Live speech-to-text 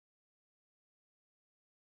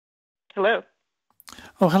Hello.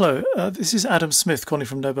 Oh, hello. This is Adam Smith calling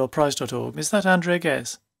from nobelprize.org. Is that Andrea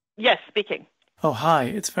Ghez? Yes, speaking. Oh, hi.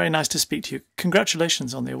 It's very nice to speak to you.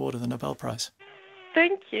 Congratulations on the award of the Nobel Prize.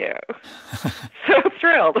 Thank you. So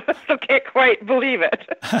thrilled. Still can't quite believe it.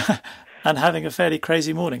 And having a fairly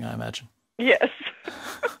crazy morning, I imagine. Yes.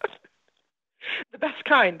 The best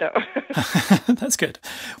kind, though. That's good.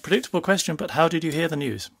 Predictable question, but how did you hear the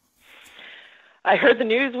news? I heard the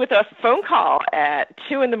news with a phone call at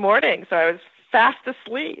 2 in the morning, so I was fast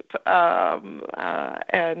asleep. I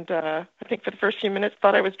think for the first few minutes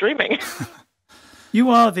thought I was dreaming. You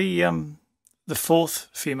are the fourth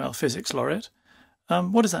female physics laureate.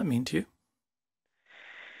 What does that mean to you?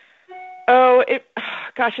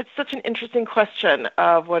 Gosh, it's such an interesting question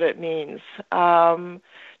of what it means. To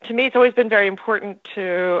me, it's always been very important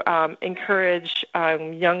to encourage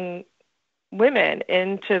young women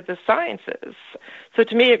into the sciences. So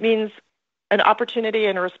to me, it means an opportunity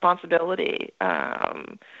and a responsibility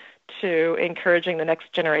to encouraging the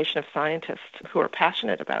next generation of scientists who are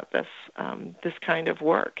passionate about this kind of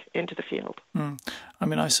work into the field. I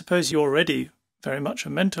mean, I suppose you're already very much a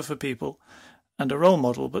mentor for people and a role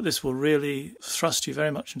model, but this will really thrust you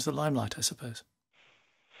very much into the limelight, I suppose.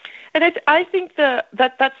 And I think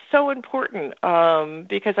that's so important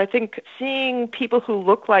because I think seeing people who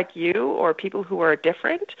look like you or people who are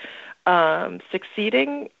different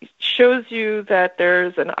succeeding shows you that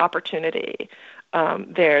there's an opportunity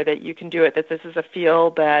there, that you can do it, that this is a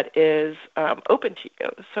field that is open to you.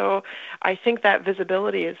 So I think that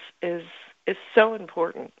visibility is so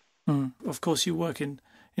important. Of course, you work in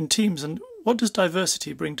teams. And what does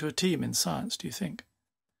diversity bring to a team in science, do you think?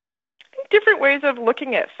 Different ways of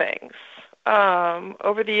looking at things.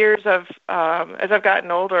 Over the years, as I've gotten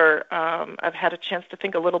older, I've had a chance to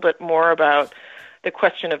think a little bit more about the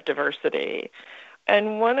question of diversity.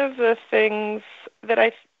 And one of the things that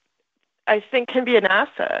I think can be an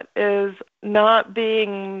asset is not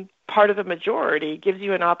being part of the majority gives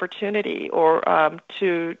you an opportunity or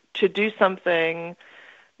to do something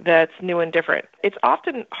that's new and different. It's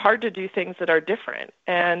often hard to do things that are different.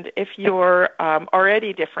 And if you're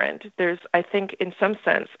already different, there's, I think, in some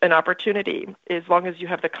sense, an opportunity, as long as you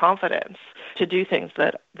have the confidence to do things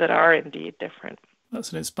that are indeed different.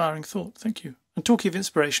 That's an inspiring thought. Thank you. And talking of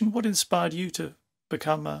inspiration, what inspired you to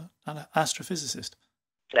become an astrophysicist?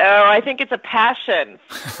 Oh, I think it's a passion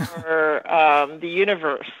for the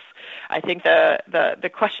universe. I think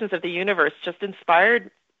the questions of the universe just inspired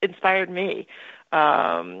me.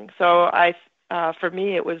 For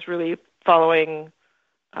me, it was really following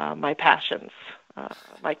my passions,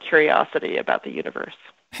 my curiosity about the universe.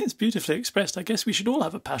 It's beautifully expressed. I guess we should all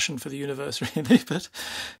have a passion for the universe, really. But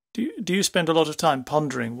do you spend a lot of time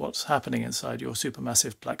pondering what's happening inside your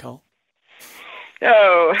supermassive black hole?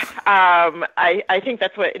 So I think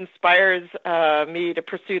that's what inspires me to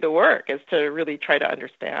pursue the work, is to really try to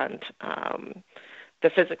understand the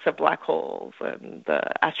physics of black holes and the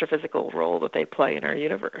astrophysical role that they play in our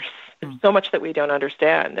universe. There's so much that we don't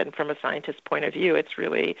understand, and from a scientist's point of view, it's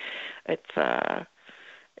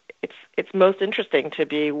most interesting to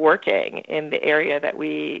be working in the area that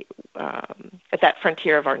we at that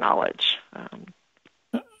frontier of our knowledge.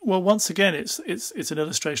 Well, once again, it's an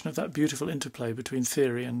illustration of that beautiful interplay between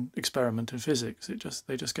theory and experiment and physics.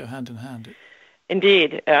 They just go hand in hand.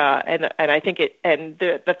 Indeed, and I think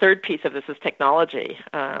the third piece of this is technology.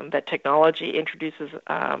 That technology introduces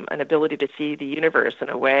an ability to see the universe in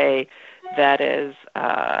a way that is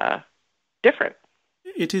different.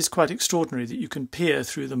 It is quite extraordinary that you can peer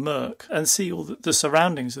through the murk and see all the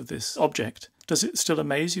surroundings of this object. Does it still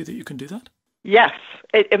amaze you that you can do that? Yes,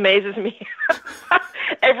 it amazes me.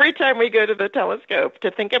 Every time we go to the telescope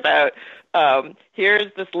to think about,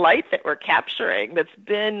 here's this light that we're capturing that's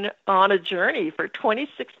been on a journey for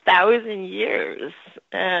 26,000 years.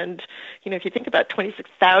 And, if you think about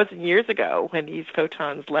 26,000 years ago when these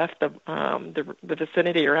photons left the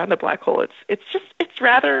vicinity around the black hole, it's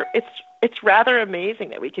rather amazing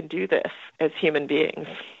that we can do this as human beings.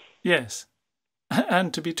 Yes.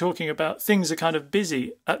 And to be talking about things are kind of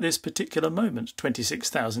busy at this particular moment,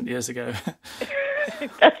 26,000 years ago.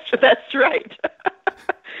 That's right.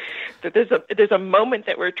 That there's a moment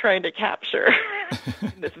that we're trying to capture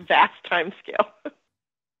in this vast time scale.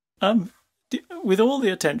 With all the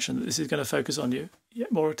attention that this is going to focus on you,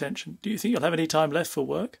 yet more attention, do you think you'll have any time left for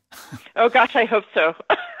work? Oh gosh, I hope so.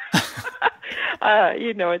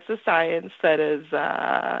 It's a science that is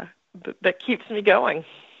that keeps me going.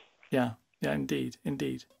 Yeah, indeed.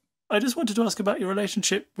 I just wanted to ask about your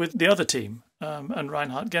relationship with the other team and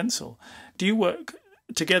Reinhard Genzel. Do you work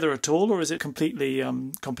together at all, or is it completely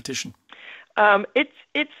competition?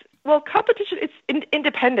 It's Well, competition, it's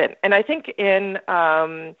independent. And I think in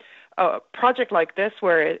a project like this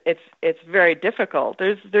where it's very difficult,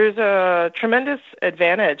 there's a tremendous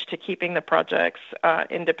advantage to keeping the projects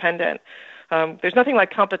independent. There's nothing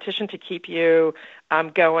like competition to keep you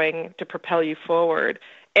going, to propel you forward.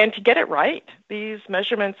 And to get it right, these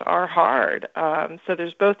measurements are hard. So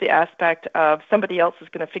there's both the aspect of somebody else is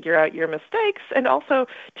going to figure out your mistakes, and also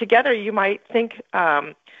together you might think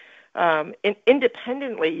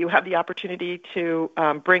independently you have the opportunity to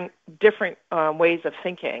bring different ways of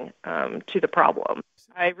thinking to the problem.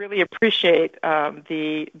 I really appreciate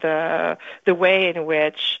the way in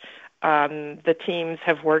which the teams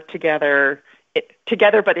have worked together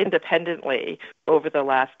but independently over the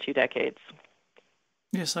last 2 decades.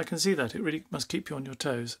 Yes, I can see that. It really must keep you on your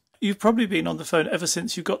toes. You've probably been on the phone ever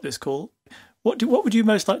since you got this call. What would you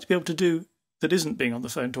most like to be able to do that isn't being on the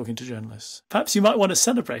phone talking to journalists? Perhaps you might want to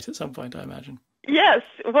celebrate at some point, I imagine. Yes,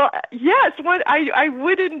 well, yes, I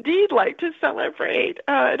would indeed like to celebrate.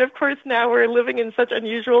 And of course, now we're living in such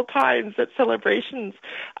unusual times that celebrations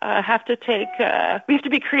have to we have to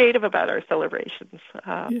be creative about our celebrations.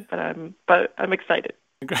 But I'm excited.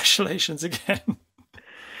 Congratulations again.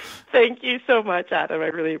 Thank you so much, Adam. I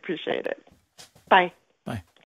really appreciate it. Bye.